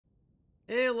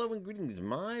Hello and greetings,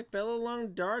 my fellow Long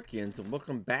Darkians, and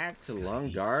welcome back to Long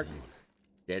Dark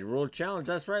Deadworld Challenge.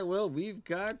 That's right, Will. We've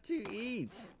got to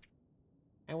eat.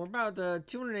 And we're about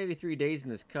 283 days in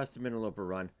this custom interloper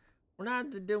run. We're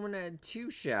not doing that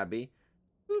too shabby.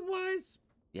 Food-wise,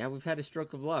 yeah, we've had a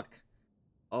stroke of luck.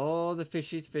 Oh, the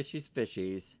fishies, fishies,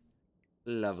 fishies.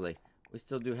 Lovely. We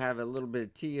still do have a little bit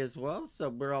of tea as well, so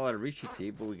we're all out of Rishi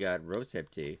tea, but we got rosehip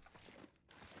tea.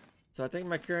 So I think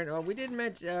my current, oh, we did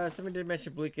mention, somebody did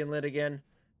mention Bleak Inlet again.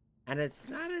 And it's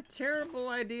not a terrible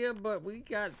idea, but we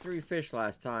got 3 fish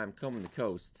last time combing the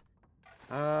coast.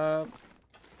 I'm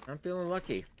feeling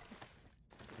lucky.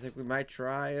 I think we might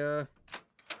try,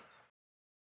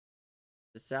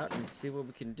 this out and see what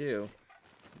we can do.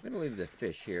 I'm gonna leave the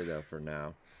fish here, though, for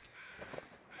now.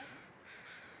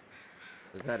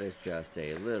 Because that is just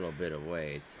a little bit of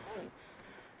weight.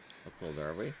 How cold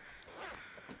are we?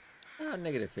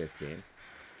 Negative 15.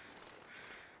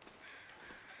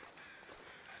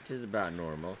 Which is about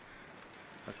normal.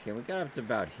 Okay, we got up to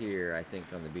about here, I think,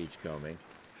 on the beach combing.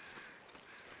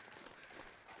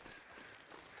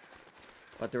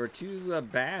 But there were 2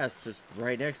 bass just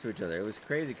right next to each other. It was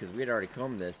crazy because we had already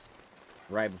combed this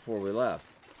right before we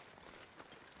left.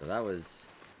 So that was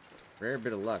a rare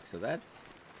bit of luck. So that's...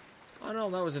 Oh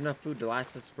no, that was enough food to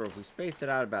last us for, if we space it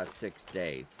out, about 6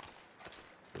 days.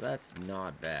 So that's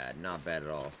not bad. Not bad at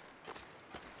all.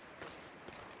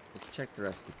 Let's check the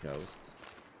rest of the coast.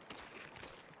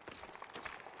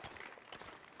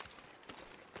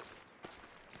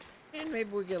 And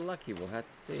maybe we get lucky. We'll have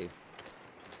to see.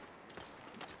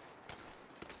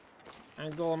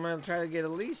 I'm going to try to get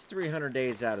at least 300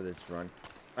 days out of this run.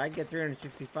 If I get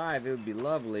 365, it would be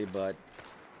lovely, but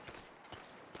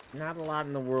not a lot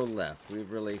in the world left. We've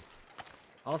really...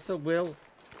 Also, Will,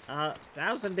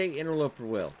 1,000-day interloper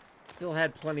Will. Still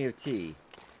had plenty of tea.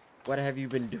 What have you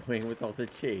been doing with all the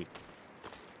tea?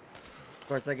 Of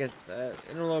course, I guess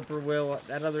interloper Will,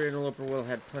 that other interloper Will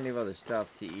had plenty of other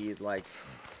stuff to eat, like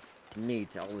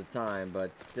meat all the time,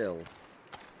 but still.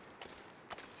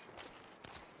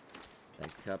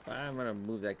 That cup, I'm gonna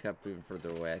move that cup even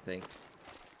further away, I think.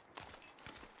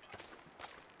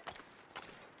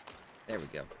 There we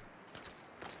go.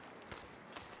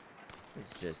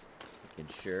 It's just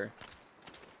making sure.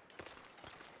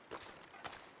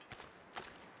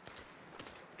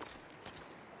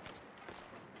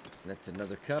 That's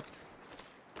another cup.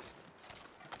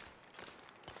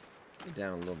 Go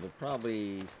down a little bit,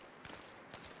 probably.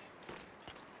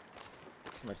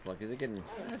 How much luck is it getting?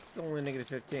 That's only negative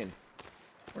 15.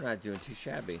 We're not doing too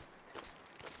shabby.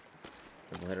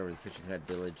 We'll head over to the fishing hut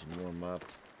village and warm up.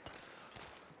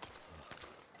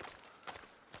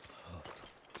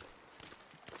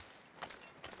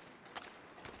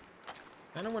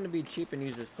 I don't want to be cheap and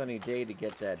use a sunny day to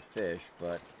get that fish,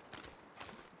 but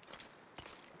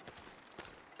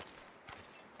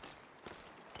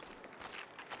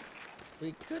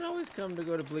we could always come to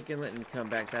go to Bleak Inlet and come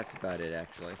back. That's about it,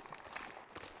 actually.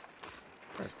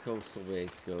 As far as coastal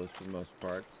ways goes, for the most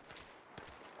part.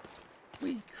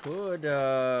 We could,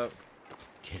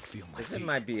 can't feel my feet. It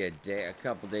might be a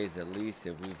couple days at least,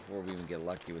 before we even get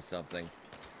lucky with something.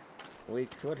 We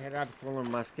could head out to Fuller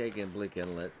Muskeg and Bleak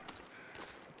Inlet.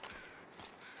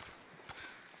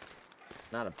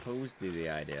 Not opposed to the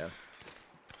idea.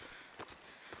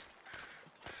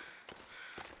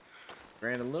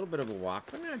 Ran a little bit of a walk,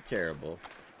 but not terrible.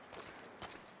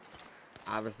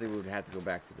 Obviously, we would have to go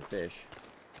back for the fish.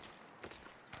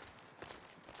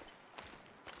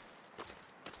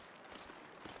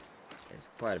 It's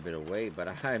quite a bit of weight, but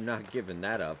I'm not giving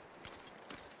that up.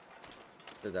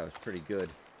 So that was pretty good.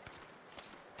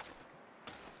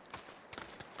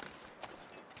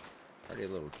 Already a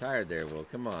little tired there, Will.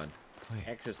 Come on. Wait.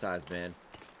 Exercise, man.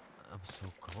 I'm so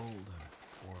cold.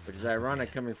 I'm warm. Which is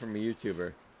ironic coming from a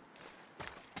YouTuber.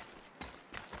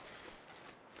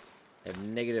 I have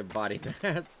negative body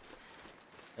mass.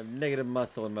 I have negative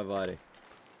muscle in my body.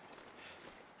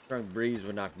 Strong breeze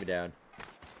would knock me down.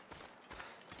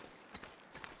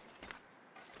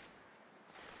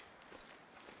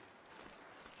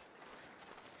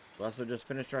 We also just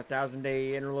finished our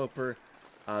 1,000-day interloper.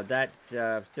 That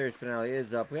series finale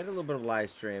is up. We had a little bit of live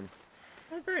stream.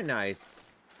 Very nice.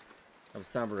 Of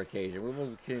somber occasion. We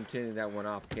will continue that one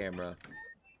off camera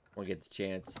when we get the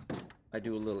chance. I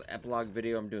do a little epilogue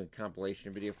video. I'm doing a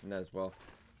compilation video from that as well.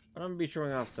 But I'm going to be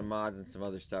showing off some mods and some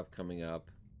other stuff coming up.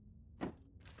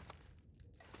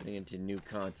 Getting into new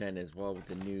content as well with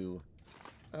the new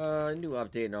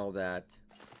update and all that.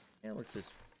 And let's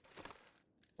just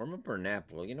warm up or nap.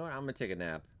 Well, you know what? I'm going to take a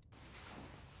nap.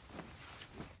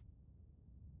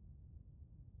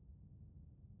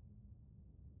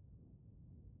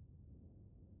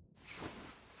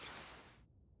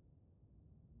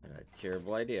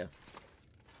 terrible idea.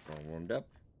 All warmed up.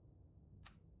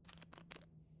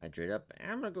 Hydrate up.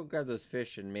 I'm gonna go grab those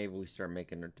fish and maybe we start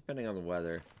making it, depending on the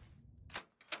weather.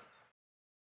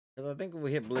 Because I think if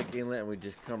we hit Blick Inlet and we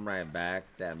just come right back,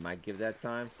 that might give that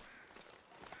time.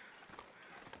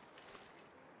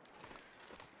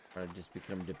 Or just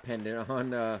become dependent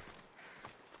on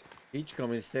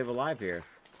beachcombing to stay alive here.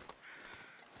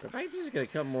 But if I just get a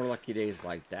couple more lucky days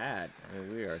like that, I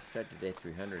mean, we are set to day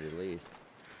 300 at least.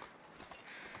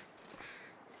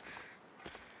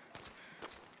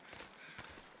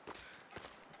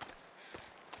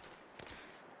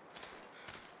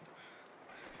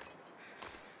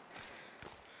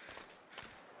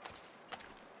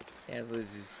 Yeah,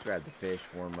 let's just grab the fish,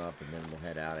 warm up, and then we'll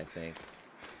head out, I think.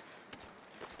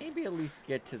 Maybe at least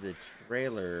get to the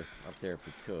trailer up there if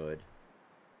we could.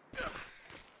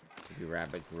 Maybe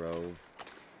Rabbit Grove.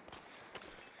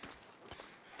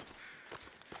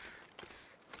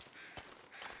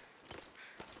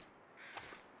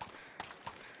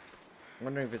 I'm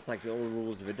wondering if it's like the old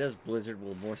rules. If it does blizzard,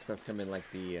 will more stuff come in, like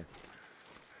the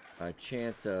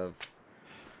chance of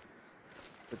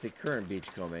with the current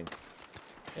beachcombing.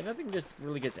 And nothing just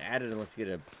really gets added unless you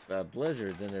get a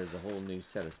blizzard. Then there's a whole new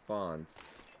set of spawns.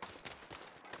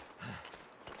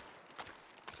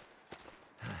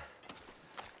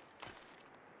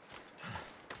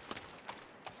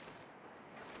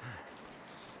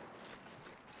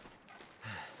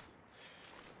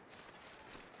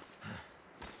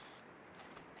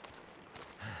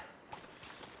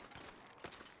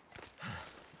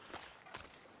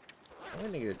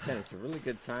 I'm gonna -10. It's a really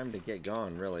good time to get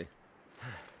going, really.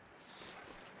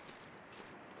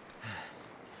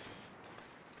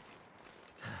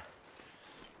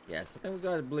 Yeah, so I think we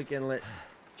got a Bleak Inlet.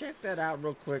 Check that out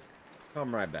real quick.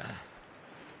 Come right back.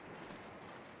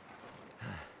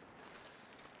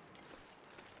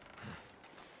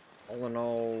 All in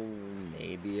all,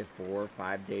 maybe a 4 or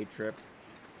 5 day trip.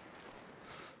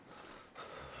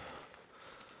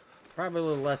 Probably a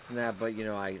little less than that, but you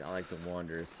know, I like to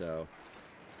wander, so.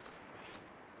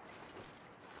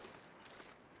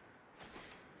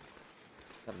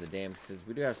 Top of the dam, because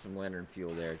we do have some lantern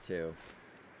fuel there too.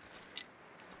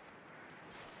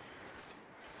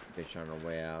 Fish on our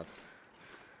way out.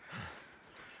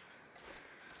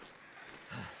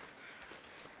 A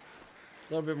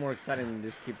little bit more exciting than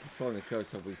just keep patrolling the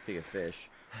coast, hope we see a fish.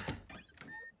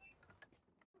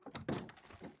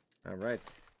 Alright.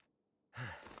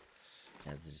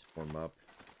 Let's just warm up.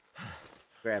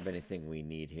 Grab anything we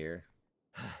need here.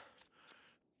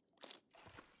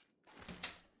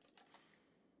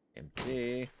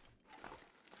 Empty.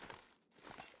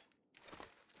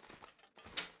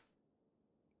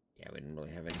 Yeah, we didn't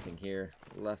really have anything here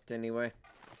left anyway.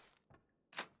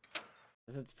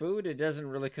 As it's food, it doesn't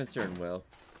really concern Will.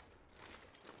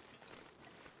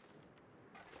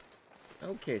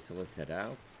 Okay, so let's head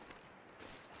out.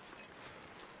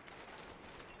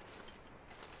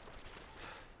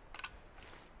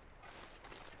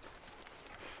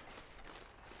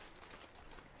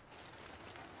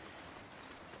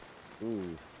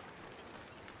 Ooh.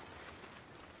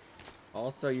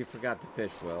 Also, you forgot the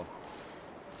fish, Will.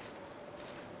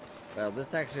 Well,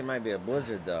 this actually might be a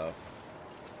blizzard, though.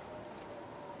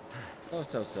 Oh,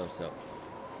 so.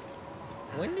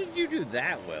 When did you do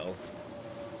that, Will?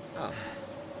 Oh.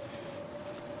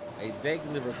 I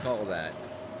vaguely recall that.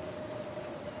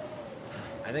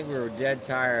 I think we were dead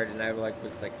tired, and I was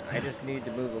like, I just need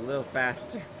to move a little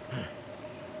faster.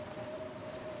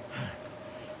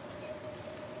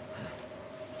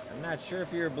 I'm not sure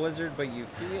if you're a blizzard, but you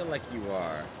feel like you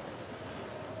are.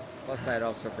 Plus, I'd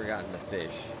also forgotten the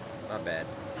fish. My bad.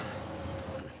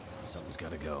 Something's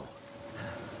gotta go.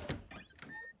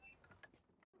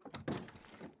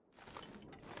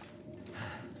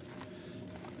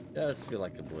 Does feel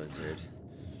like a blizzard,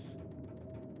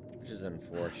 which is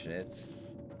unfortunate.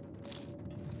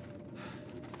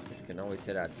 This can always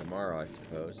head out tomorrow, I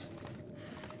suppose.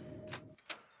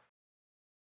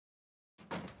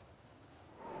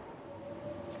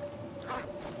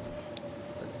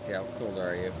 Let's see, how cold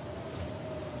are you?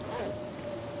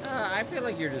 I feel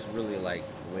like you're just really like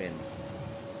wind.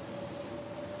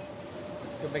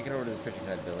 Let's go make it over to the fishing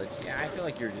hut village. Yeah, I feel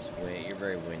like you're just wind. You're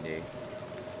very windy.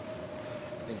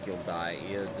 I think you'll die.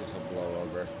 Yeah, this will blow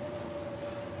over.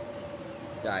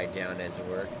 Die down, as it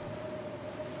were.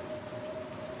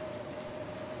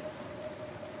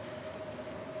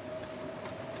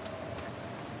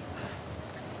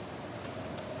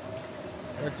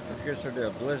 It's a precursor to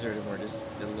a blizzard, and we're just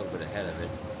a little bit ahead of it.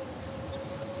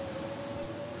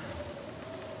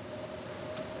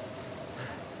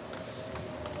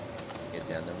 Let's get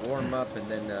down there, warm up, and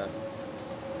then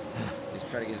Just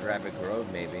try to get Rabbit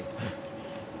Grove, maybe.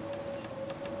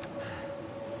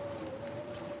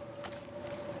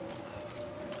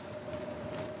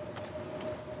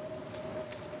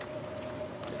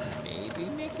 Maybe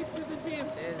make it to the damn...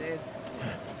 It's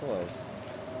close.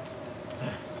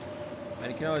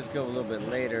 And you can always go a little bit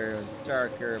later. It's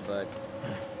darker, but...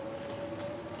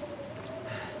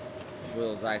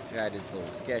 Will's eyesight is a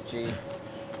little sketchy.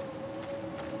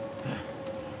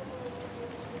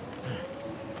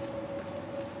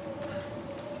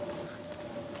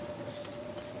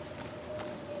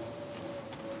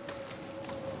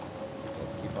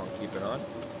 Keep on keeping on.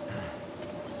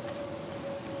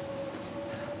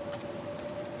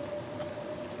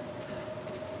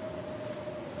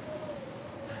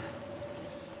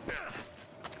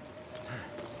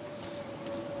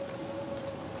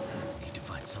 Need to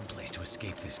find some place to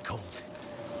escape this cold.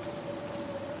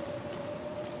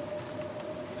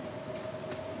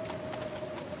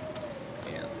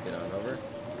 Yeah, let's get on over.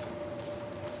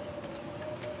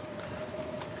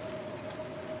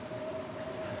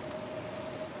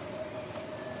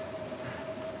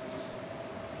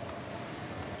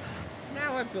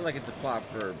 Now I feel like it's a plot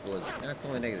for Blizzard. Now it's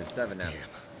only -7 now. Damn.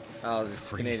 Oh, this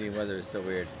Freezing. Canadian weather is so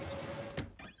weird.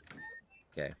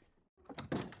 Okay.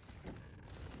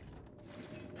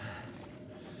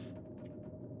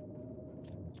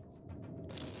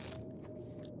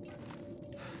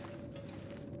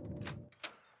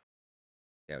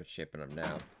 Yeah, it's shaping up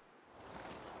now.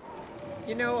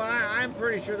 You know, I'm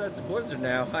pretty sure that's a blizzard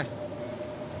now. I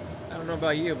don't know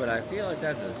about you, but I feel like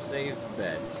that's a safe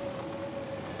bet.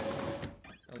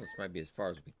 Well, this might be as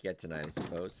far as we get tonight, I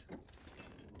suppose.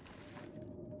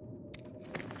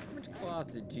 How much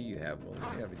cloth do you have?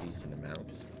 Well, you have a decent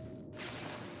amount.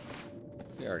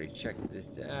 We already checked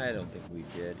this. I don't think we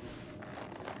did.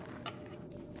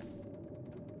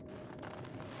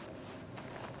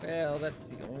 Well, that's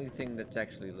the only thing that's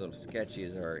actually a little sketchy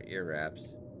is our ear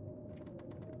wraps.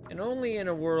 And only in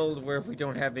a world where we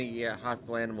don't have any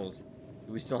hostile animals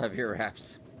do we still have ear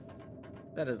wraps.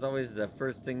 That is always the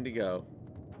first thing to go.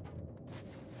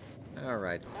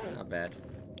 Alright, not bad.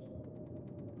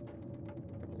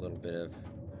 A little bit of...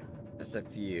 just a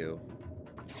few.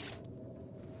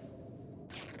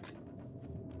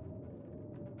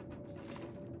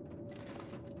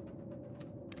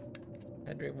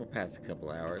 Hydrate will pass a couple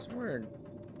hours. We're in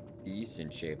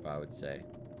decent shape, I would say.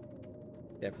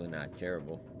 Definitely not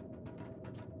terrible.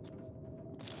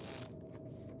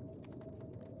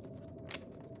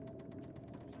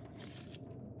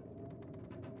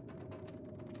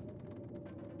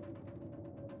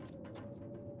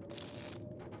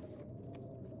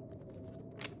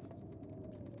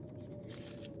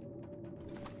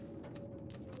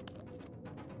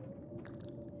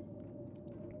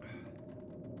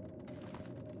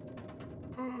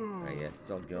 Yeah,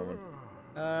 still going.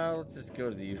 Let's just go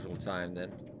to the usual time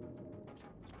then.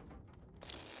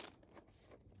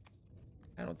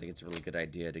 I don't think it's a really good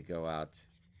idea to go out.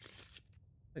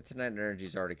 Like tonight,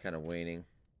 energy's already kind of waning.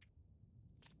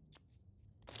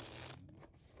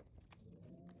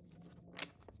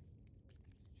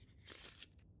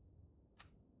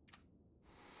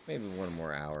 Maybe one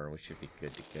more hour and we should be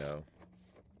good to go.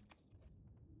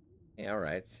 Yeah,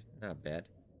 alright. Not bad.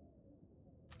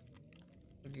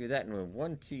 I'll give you that in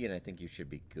 1 tea, and I think you should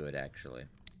be good, actually.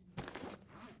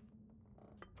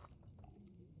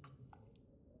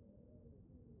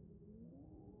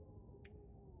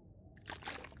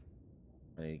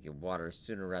 I need to get water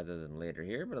sooner rather than later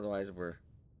here, but otherwise we're...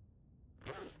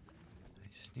 I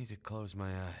just need to close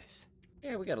my eyes.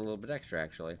 Yeah, we got a little bit extra,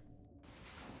 actually.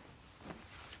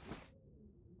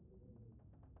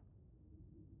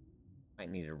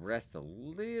 Might need to rest a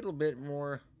little bit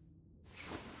more.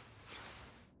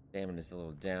 Stamina's a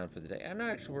little down for the day. I'm not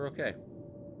actually, we're okay.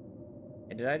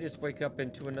 And did I just wake up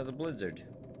into another blizzard?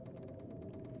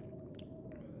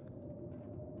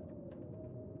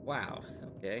 Wow,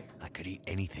 okay. I could eat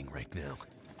anything right now.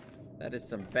 That is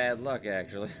some bad luck,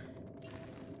 actually.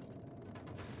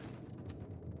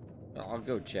 I'll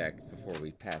go check before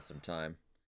we pass some time.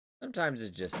 Sometimes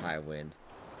it's just high wind.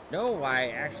 No, I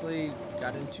actually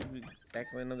got into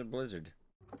exactly another blizzard.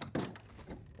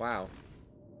 Wow.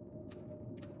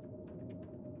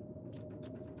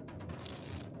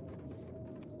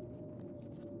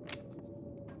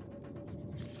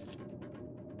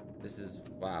 This is...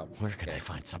 wow. Where can I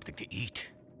find something to eat?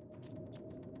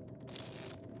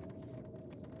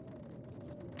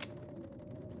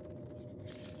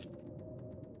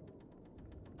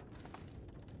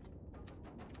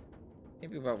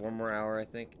 Maybe about 1 more hour, I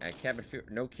think. Cabin fever...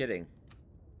 no kidding.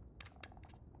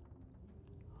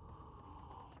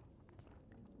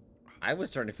 I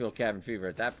was starting to feel cabin fever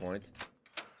at that point.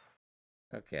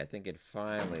 Okay, I think it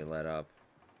finally let up.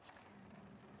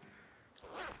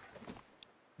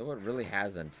 Though it really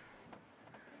hasn't.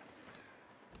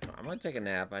 I'm gonna take a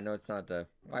nap. I know it's not the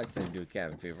wise thing to do with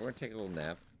cabin fever. We're gonna take a little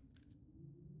nap.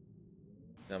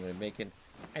 I'm gonna make it.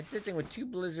 I did think with 2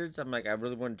 blizzards, I'm like, I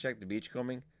really want to check the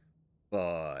beachcombing,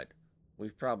 but we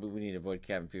need to avoid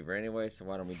cabin fever anyway. So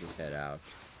why don't we just head out?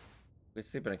 We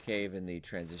sleep in a cave in the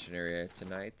transition area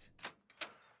tonight.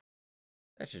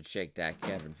 That should shake that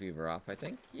cabin fever off, I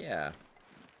think. Yeah.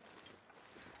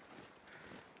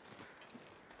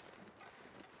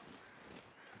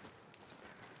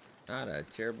 Not a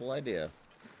terrible idea.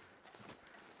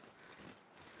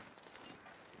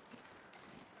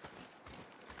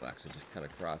 We'll actually just cut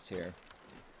across here.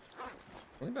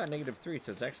 Only about -3,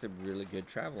 so it's actually really good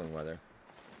traveling weather.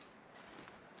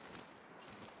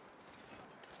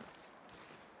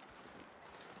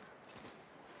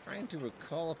 Trying to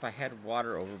recall if I had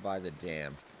water over by the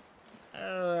dam.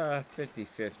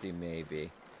 50-50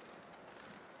 maybe.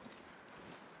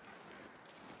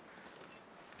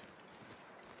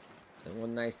 And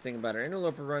one nice thing about our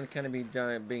interloper run kind of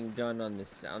being done on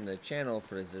the channel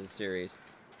for this series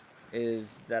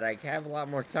is that I have a lot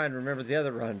more time to remember the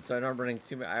other runs, so I'm not running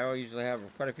too many. I usually have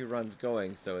quite a few runs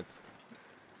going, so it's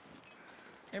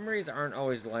memories aren't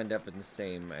always lined up in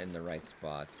the right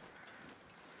spot.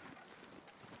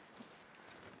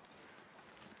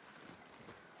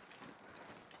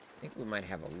 I think we might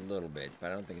have a little bit,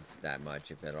 but I don't think it's that much,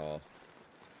 if at all.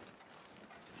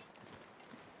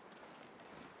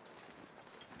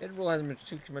 Deadworld hasn't been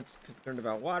too much concerned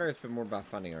about water. It's been more about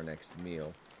finding our next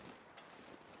meal.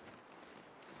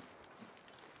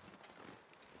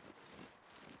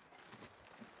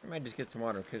 I might just get some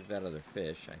water and cook that other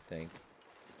fish, I think.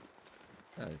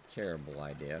 Not a terrible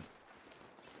idea.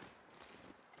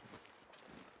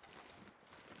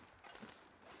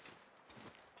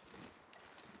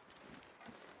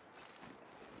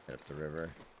 Head up the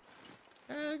river.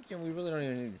 We really don't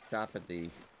even need to stop at the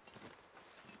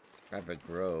Rabbit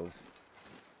Grove.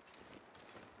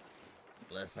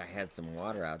 Unless I had some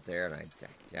water out there, and I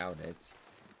doubt it.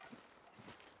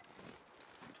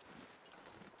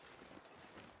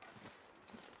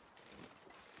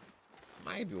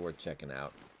 Might be worth checking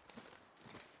out.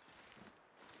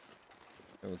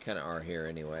 And we kind of are here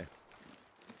anyway.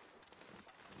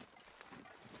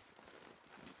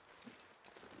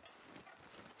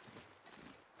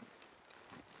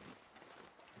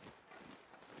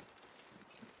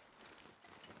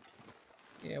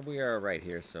 Yeah, we are right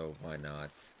here, so why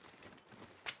not?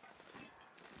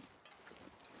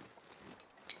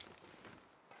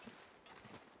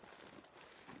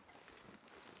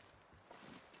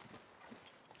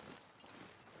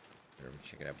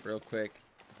 Check it out real quick,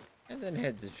 and then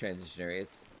head to the transition area.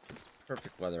 It's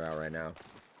perfect weather out right now.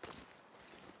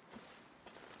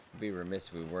 I'd be remiss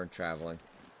if we weren't traveling.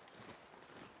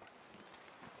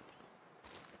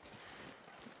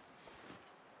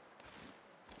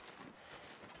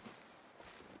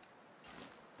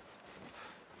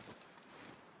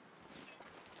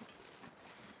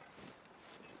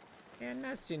 And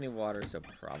not seeing any water, so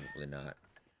probably not.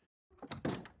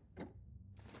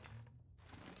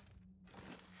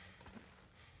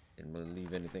 Didn't really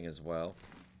leave anything as well.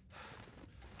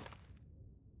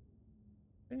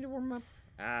 Need to warm up?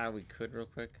 We could real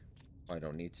quick. Oh, I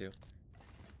don't need to.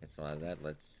 It's a lot of that.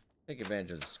 Let's take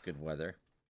advantage of this good weather.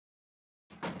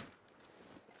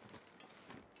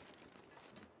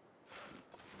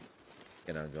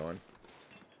 Get on going.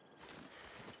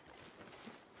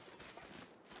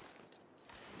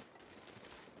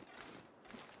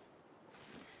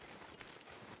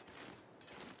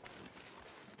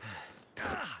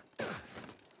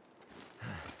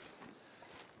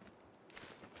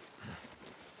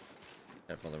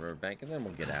 Up on the riverbank, and then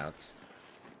we'll get out.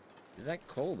 Is that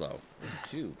coal though?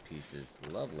 2 pieces,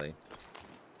 lovely.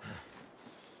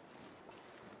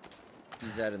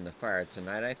 Use that in the fire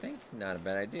tonight, I think. Not a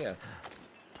bad idea.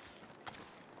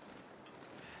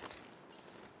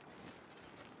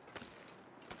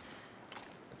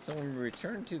 But so when we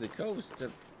return to the coast,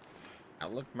 the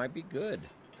outlook might be good.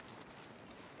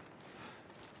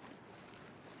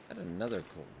 Got another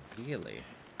coal, really.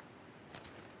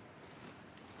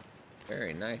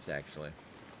 Very nice, actually.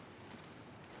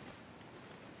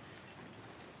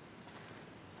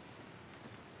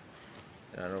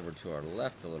 Get on over to our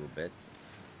left a little bit.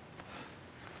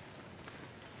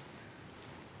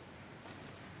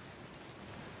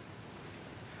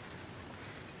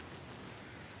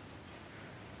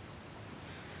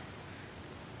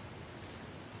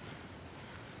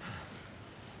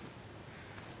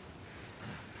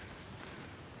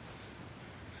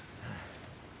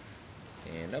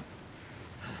 Nope.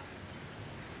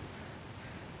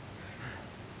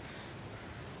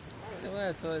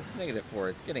 Well, so it's -4.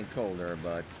 It's getting colder,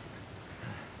 but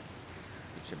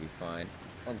it should be fine.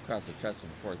 I'll cross the trestle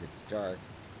before it gets dark.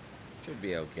 Should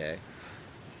be okay.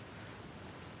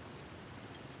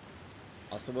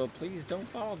 Also, well, please don't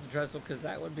follow the trestle because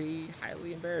that would be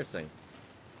highly embarrassing.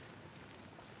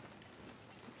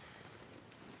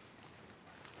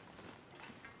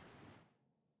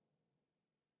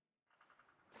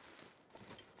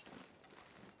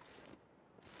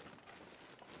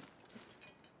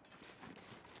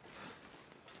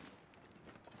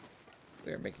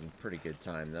 We are making pretty good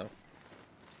time, though.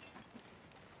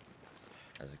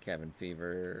 As a cabin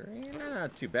fever,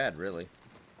 not too bad, really.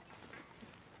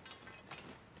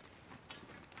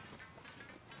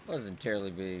 Wasn't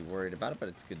terribly be worried about it, but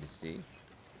it's good to see.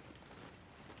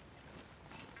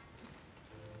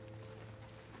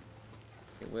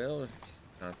 It will. Just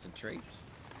concentrate.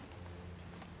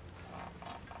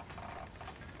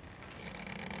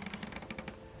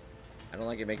 I don't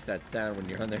like it makes that sound when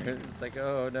you're on there. It's like,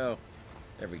 oh no.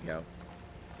 There we go.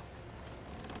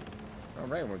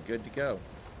 Alright, we're good to go.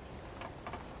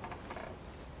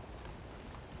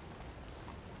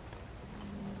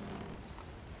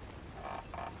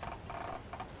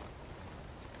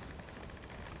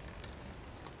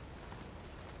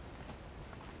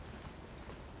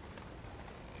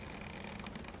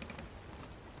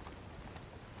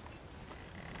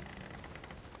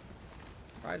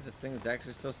 Surprised this thing is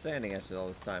actually still standing after all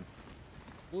this time.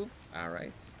 Whoop.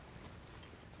 Alright.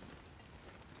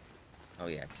 Oh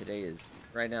yeah, today is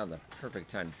right now the perfect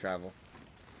time to travel.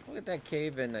 Look at that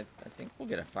cave, and I think we'll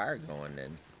get a fire going,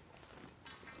 and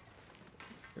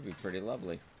it'll be pretty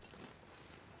lovely.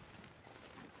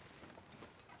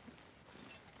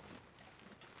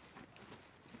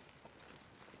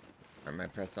 I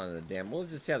might press onto the dam. We'll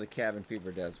just see how the cabin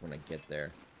fever does when I get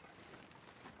there.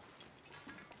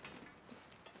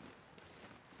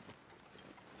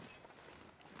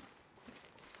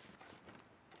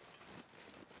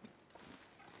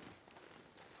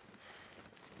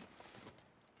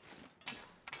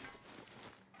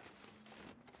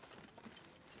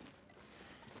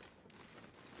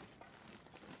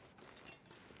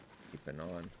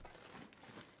 On.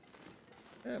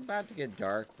 About to get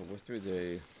dark, but we're through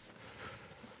the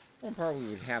one part we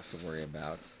would have to worry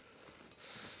about.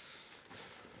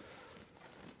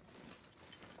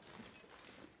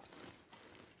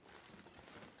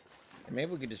 And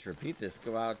maybe we could just repeat this,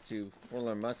 go out to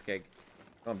Forlorn Muskeg,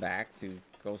 come back to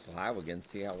Coastal Highway again,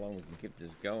 see how long we can keep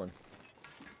this going.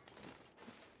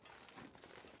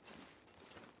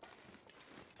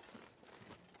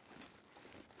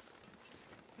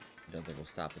 I don't think we'll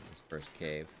stop at this first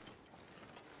cave.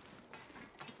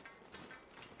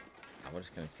 We're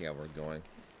just gonna see how we're going.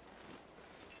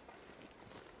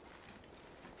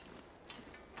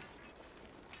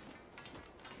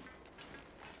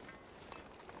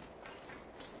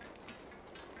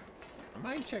 I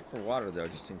might check for water though,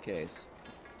 just in case.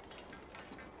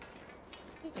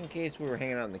 Just in case we were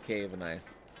hanging out in the cave and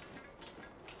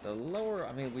the lower,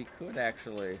 I mean, we could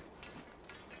actually.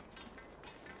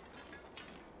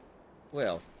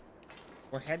 Well,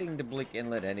 we're heading to Bleak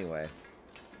Inlet anyway.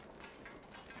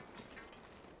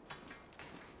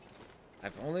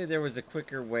 If only there was a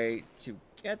quicker way to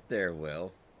get there,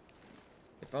 Will.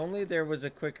 If only there was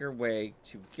a quicker way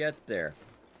to get there.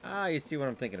 Ah, you see what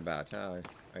I'm thinking about, huh?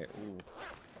 Alright, ooh.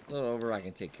 A little over, I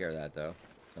can take care of that, though.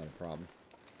 Not a problem.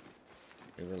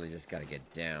 We really just gotta get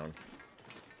down.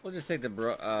 We'll just take the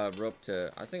rope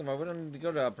to... I was thinking about we don't need to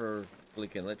go to Upper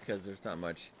Bleak Inlet, because there's not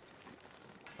much...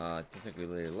 I don't think we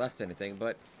really left anything,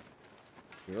 but...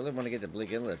 You really want to get to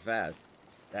Bleak Inlet fast.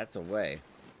 That's a way.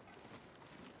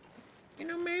 You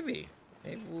know, maybe.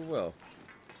 Maybe we will.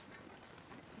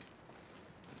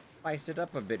 Spice it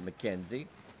up a bit, Makenzie.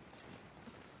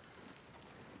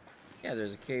 Yeah,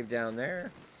 there's a cave down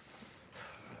there.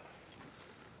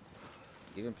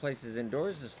 Even places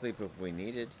indoors to sleep if we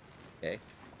needed. Okay.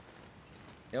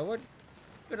 You know what?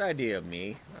 Good idea of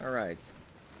me. Alright.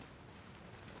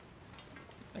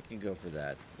 I can go for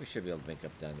that. We should be able to make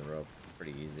up down the rope.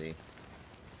 Pretty easy.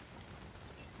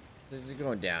 This is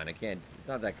going down. I can't. It's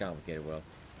not that complicated, Will.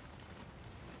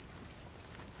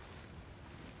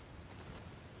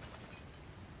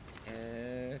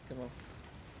 Come on.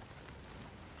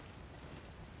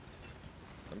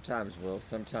 Sometimes, Will.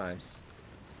 Sometimes.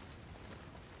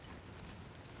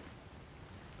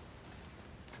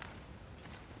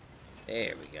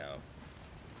 There we go.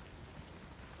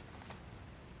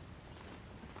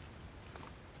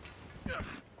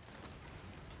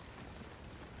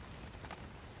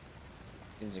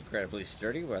 Seems incredibly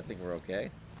sturdy, but I think we're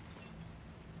okay.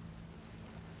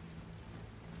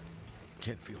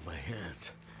 Can't feel my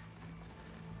hands.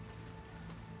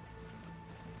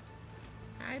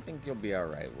 I think you'll be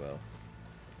alright, Will.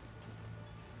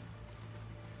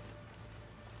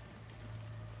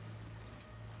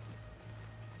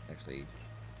 Actually,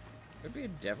 could be a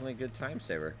definitely good time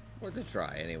saver. Worth a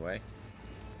try, anyway.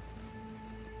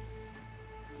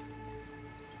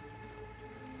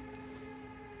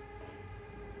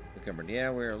 Recovered. Yeah,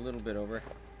 we're a little bit over.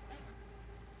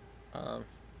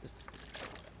 Just,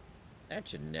 that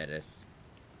should net us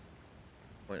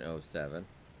 0.07.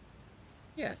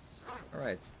 Yes. All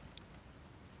right.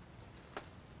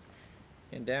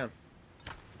 And down.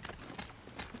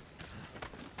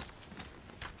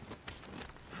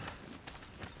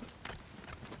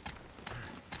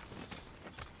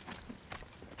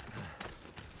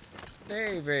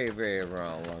 Very, very, very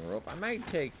long rope. I might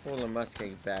take Full and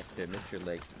Musket back to Mystery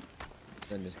Lake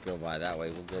and just go by that way.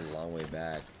 We'll go a long way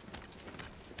back.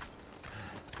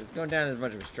 It's going down as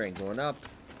much of a strain. Going up,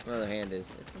 on the other hand,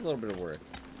 it's a little bit of work.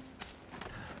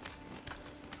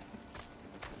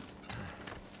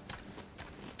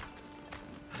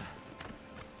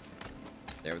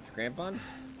 There with the crampons?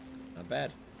 Not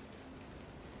bad.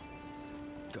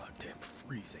 Goddamn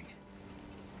freezing.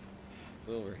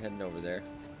 Well, we're heading over there.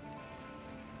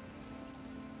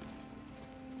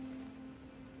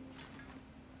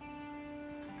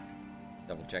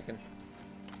 Double checking.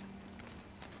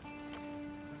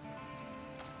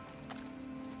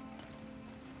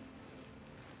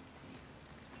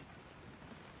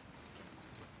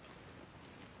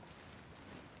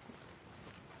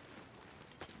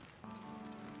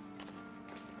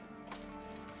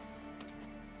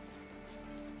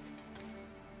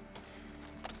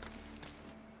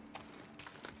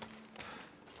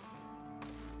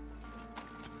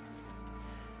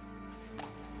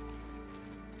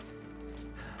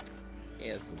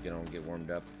 Yeah, so we don't get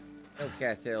warmed up. No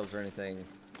cattails or anything.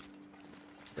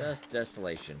 Just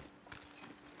desolation.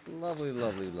 Lovely,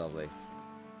 lovely, lovely.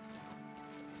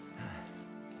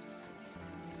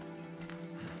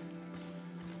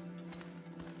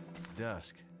 It's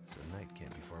dusk, so night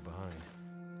can't be far behind.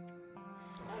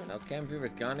 Well, cabin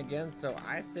fever's gone again, so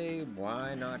I say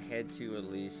why not head to at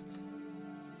least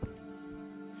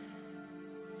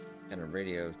kind of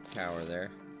radio tower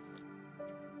there.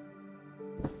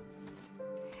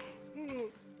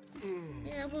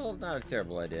 Yeah, well, not a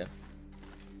terrible idea.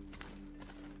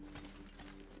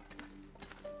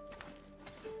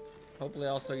 Hopefully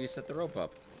also you set the rope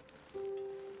up.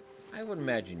 I would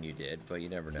imagine you did, but you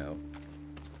never know.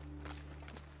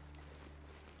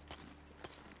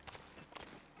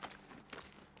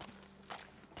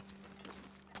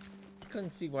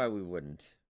 Couldn't see why we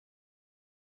wouldn't.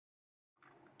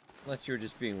 Unless you're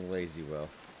just being lazy, Will.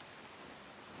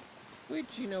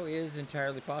 Which, you know, is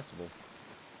entirely possible.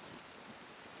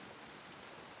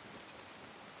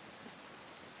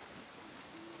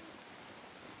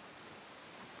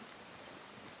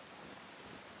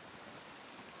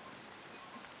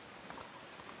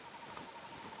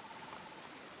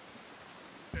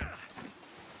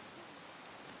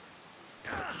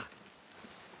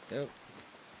 Nope.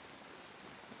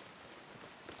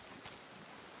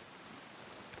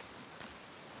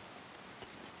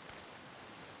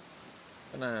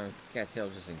 Gonna cattail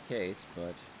just in case,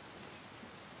 but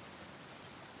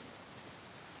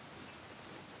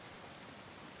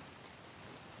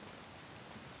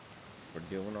we're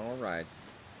doing all right.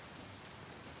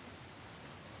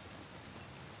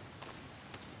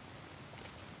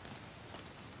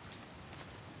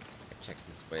 Check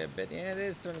this way a bit. Yeah, it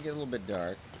is starting to get a little bit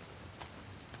dark.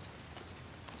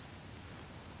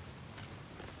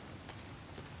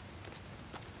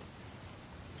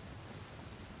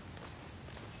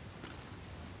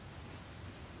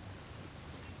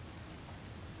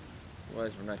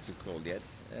 Otherwise, we're not too cold yet.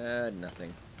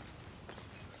 Nothing.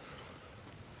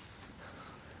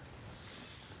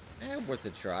 Worth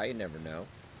a try. You never know.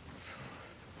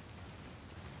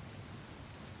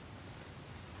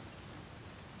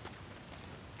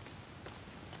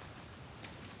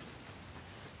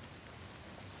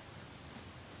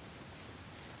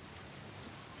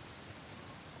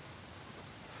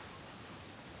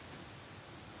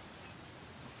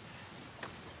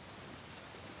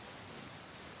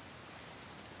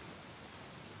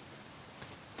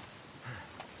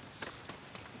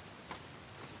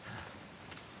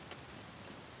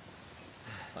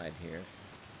 Hide here.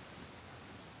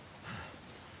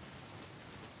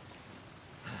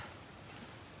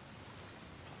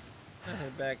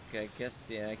 Head back, I guess.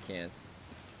 Yeah, I can't.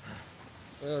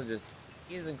 Will just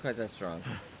isn't quite that strong.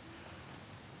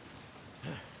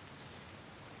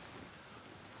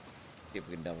 See if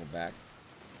we can double back.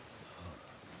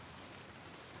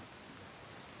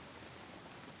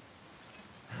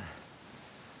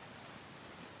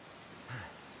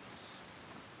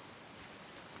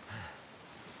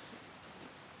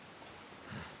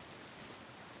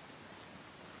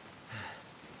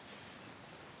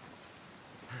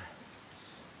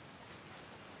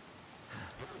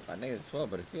 About -12,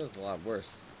 but it feels a lot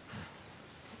worse.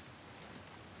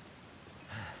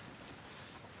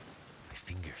 My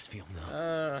fingers feel numb.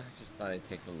 I just thought I'd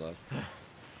take a look.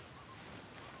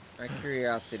 My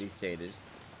curiosity sated.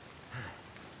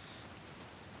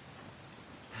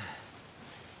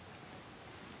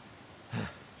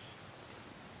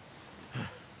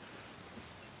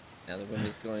 Now the wind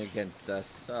is going against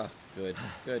us. Oh, good,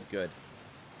 good, good.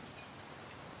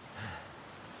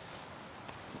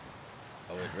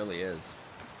 Oh, it really is.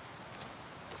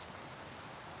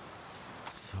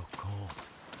 I'm so cold.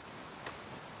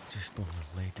 Just want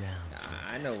to lay down.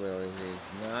 I know, Will. It is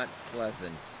not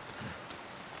pleasant.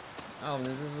 Oh,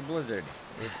 this is a blizzard.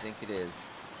 I think it is.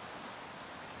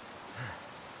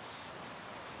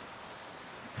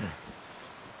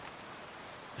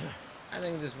 I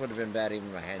think this would have been bad even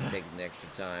if I hadn't taken the extra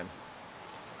time.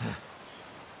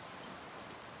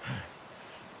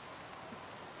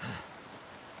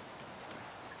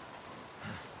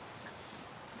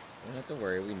 Don't have to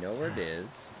worry. We know where it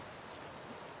is.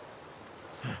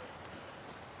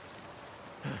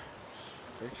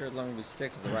 Pretty sure as long as we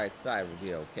stick to the right side, we'll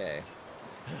be okay.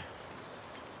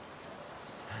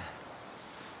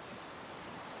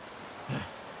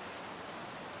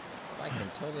 I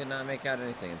can totally not make out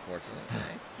anything, unfortunately.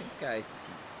 I think I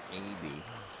see maybe.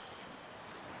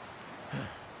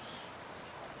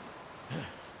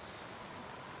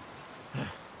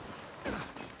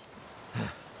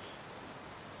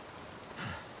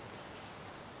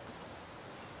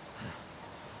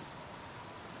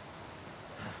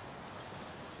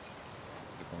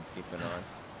 Keep on keeping on.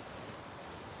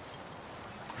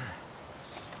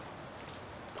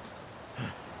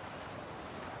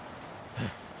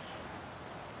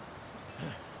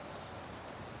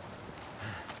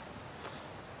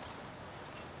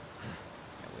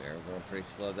 Going pretty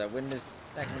slow. That wind is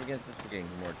stacking against us. We're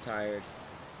getting more tired.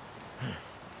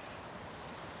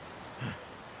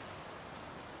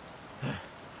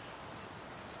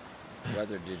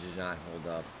 Weather did not hold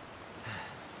up.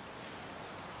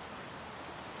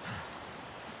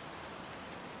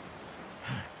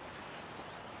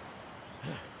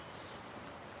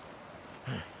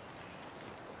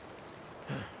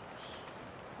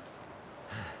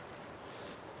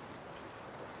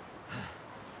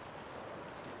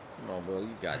 Come on, Will,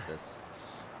 you got this.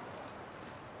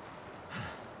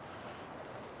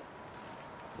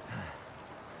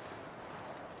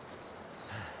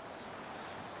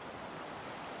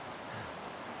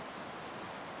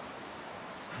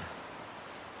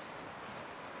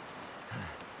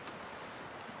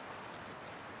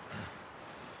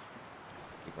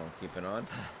 Keep on keeping on.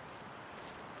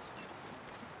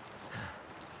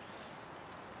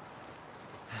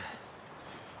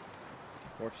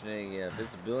 Unfortunately,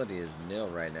 visibility is nil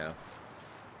right now.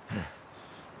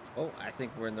 Oh, I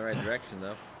think we're in the right direction,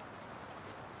 though.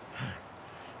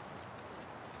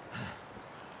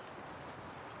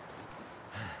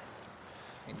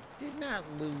 And did not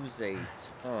lose a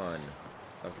ton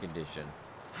of condition.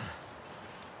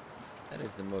 That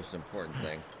is the most important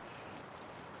thing.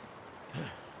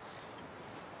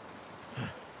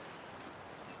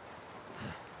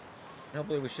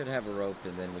 Hopefully we should have a rope,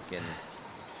 and then we can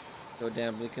go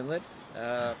down Bleakenlit.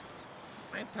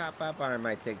 Might pop up, or I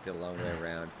might take the long way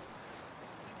around.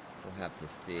 We'll have to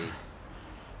see.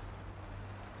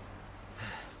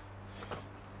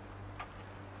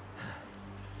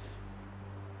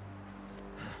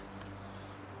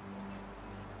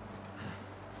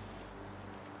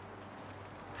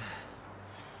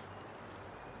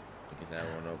 Get that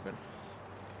one open.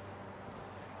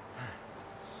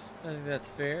 I think that's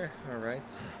fair. All right.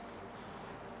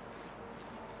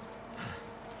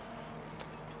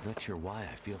 Not sure why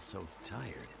I feel so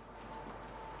tired.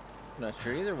 Not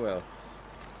sure either, Will.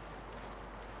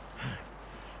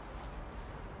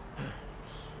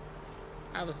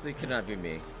 Obviously, could not be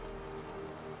me.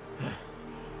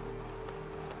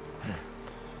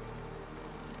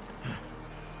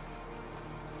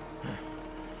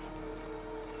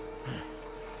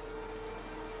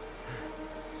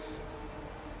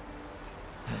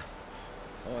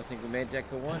 Oh, I think we made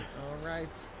Deca 1. All right.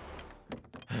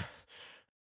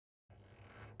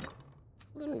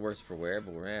 A little worse for wear,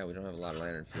 but we don't have a lot of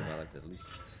lantern fuel. I like to at least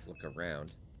look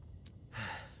around.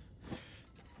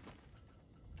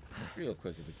 Real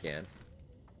quick if we can.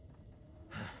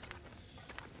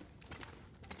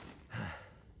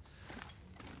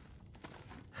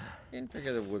 Didn't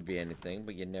figure there would be anything,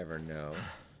 but you never know.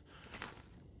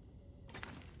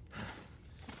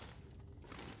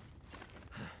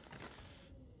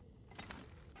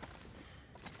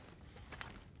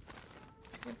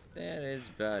 Yep, that is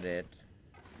about it.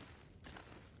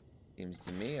 Seems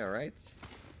to me, alright.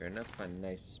 Fair enough, find a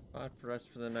nice spot for us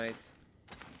for the night.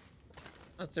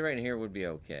 I'd say right in here would be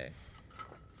okay.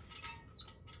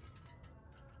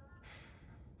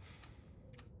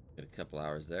 Get a couple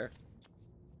hours there.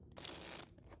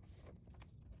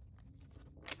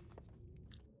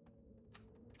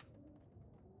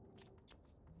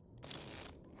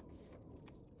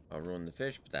 I'll ruin the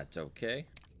fish, but that's okay.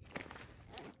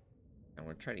 I'm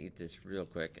gonna try to eat this real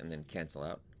quick and then cancel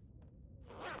out.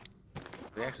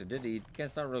 We actually did eat,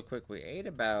 cancel out real quick. We ate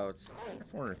about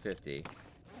 450.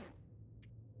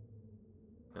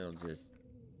 We'll just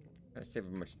try to save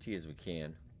as much tea as we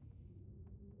can.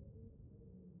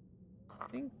 I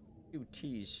think 2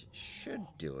 teas should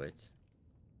do it.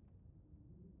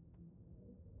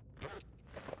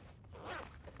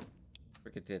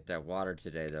 Forget to hit that water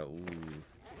today, though. Ooh.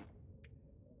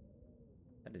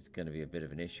 That is going to be a bit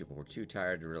of an issue, but we're too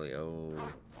tired to really... Oh.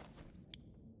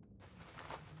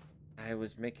 I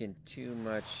was making too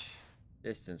much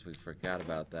distance. We forgot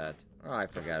about that. Oh, I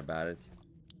forgot about it.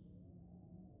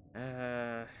 We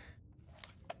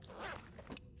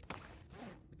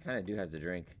kind of do have to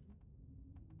drink.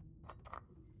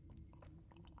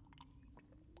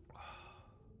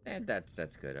 And that's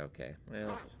good. Okay.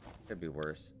 Well, it could be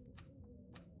worse.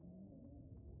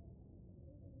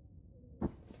 Well,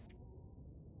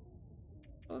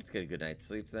 let's get a good night's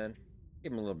sleep then.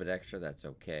 Give him a little bit extra. That's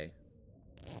okay.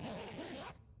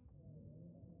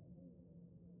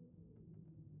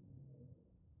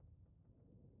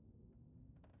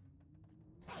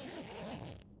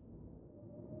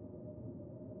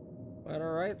 But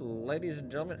alright, ladies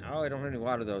and gentlemen. Oh, I don't have any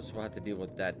water though, so we'll have to deal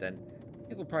with that then. I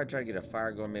think we'll probably try to get a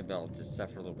fire going. Maybe I'll just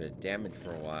suffer a little bit of damage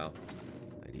for a while.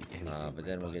 But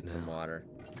then we'll get some water.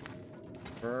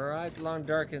 Alright, Long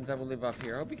Darkins, I will leave off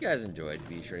here. I hope you guys enjoyed.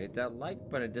 Be sure to hit that like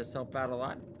button. It does help out a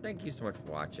lot. Thank you so much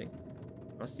for watching.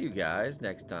 I'll see you guys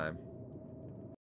next time.